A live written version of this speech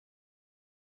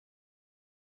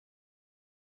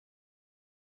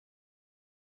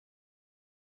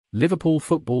Liverpool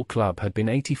Football Club had been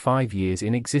 85 years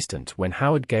in existence when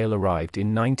Howard Gayle arrived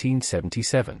in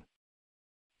 1977.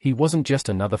 He wasn't just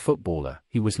another footballer,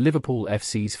 he was Liverpool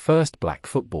FC's first black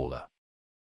footballer.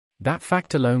 That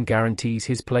fact alone guarantees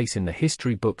his place in the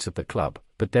history books of the club,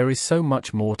 but there is so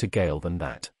much more to Gayle than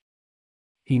that.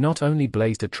 He not only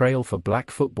blazed a trail for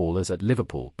black footballers at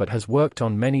Liverpool but has worked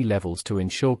on many levels to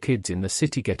ensure kids in the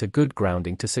city get a good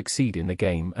grounding to succeed in the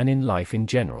game and in life in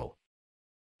general.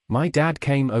 My dad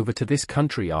came over to this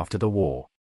country after the war.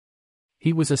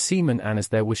 He was a seaman, and as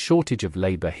there was shortage of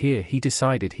labour here, he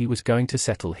decided he was going to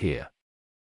settle here.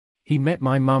 He met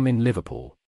my mum in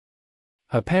Liverpool.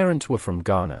 Her parents were from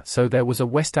Ghana, so there was a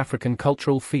West African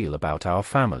cultural feel about our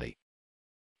family.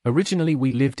 Originally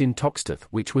we lived in Toxteth,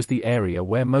 which was the area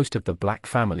where most of the black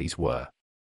families were.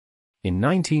 In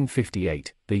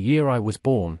 1958, the year I was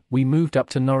born, we moved up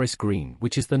to Norris Green,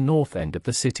 which is the north end of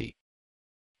the city.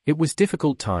 It was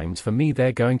difficult times for me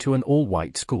there, going to an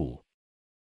all-white school.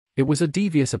 It was a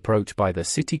devious approach by the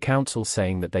city council,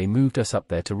 saying that they moved us up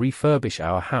there to refurbish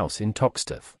our house in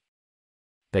Toxteth.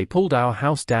 They pulled our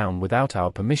house down without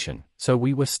our permission, so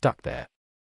we were stuck there.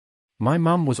 My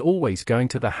mum was always going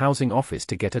to the housing office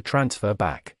to get a transfer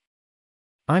back.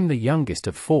 I'm the youngest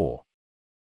of 4.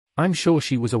 I'm sure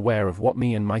she was aware of what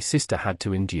me and my sister had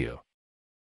to endure.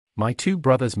 My 2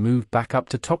 brothers moved back up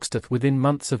to Toxteth within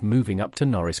months of moving up to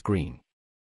Norris Green.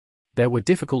 There were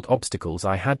difficult obstacles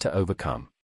I had to overcome.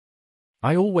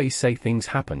 I always say things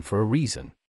happen for a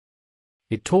reason.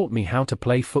 It taught me how to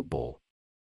play football.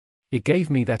 It gave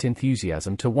me that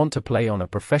enthusiasm to want to play on a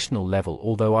professional level,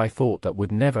 although I thought that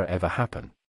would never ever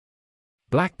happen.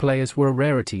 Black players were a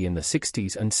rarity in the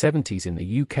 60s and 70s in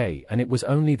the UK, and it was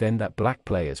only then that black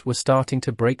players were starting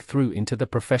to break through into the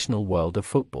professional world of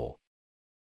football.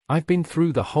 I've been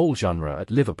through the whole genre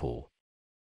at Liverpool.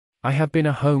 I have been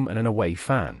a home and an away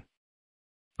fan.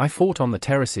 I fought on the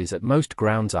terraces at most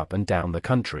grounds up and down the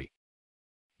country.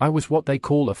 I was what they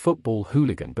call a football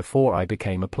hooligan before I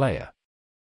became a player.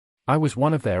 I was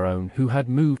one of their own who had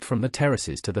moved from the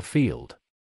terraces to the field.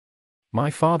 My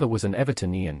father was an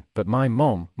Evertonian, but my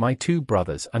mom, my 2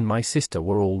 brothers and my sister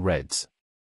were all Reds.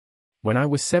 When I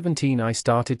was 17 I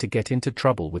started to get into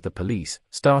trouble with the police,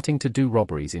 starting to do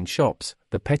robberies in shops.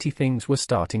 The petty things were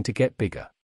starting to get bigger.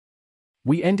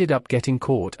 We ended up getting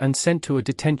caught and sent to a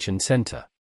detention centre.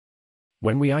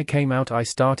 When I came out, I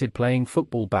started playing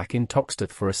football back in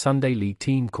Toxteth for a Sunday league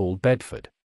team called Bedford.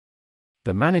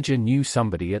 The manager knew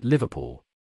somebody at Liverpool.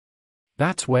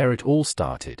 That's where it all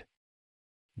started.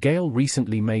 Gayle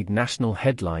recently made national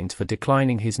headlines for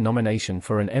declining his nomination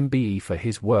for an MBE for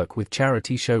his work with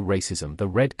charity show Racism the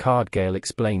Red Card. Gayle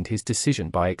explained his decision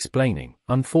by explaining,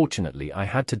 "Unfortunately, I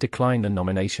had to decline the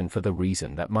nomination for the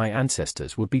reason that my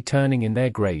ancestors would be turning in their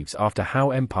graves after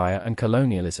how empire and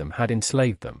colonialism had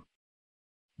enslaved them.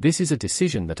 This is a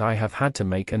decision that I have had to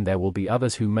make, and there will be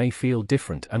others who may feel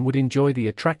different and would enjoy the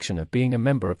attraction of being a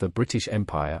member of the British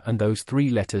Empire and those 3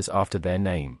 letters after their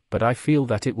name, but I feel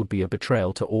that it would be a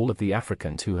betrayal to all of the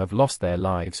Africans who have lost their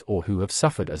lives or who have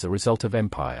suffered as a result of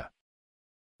empire."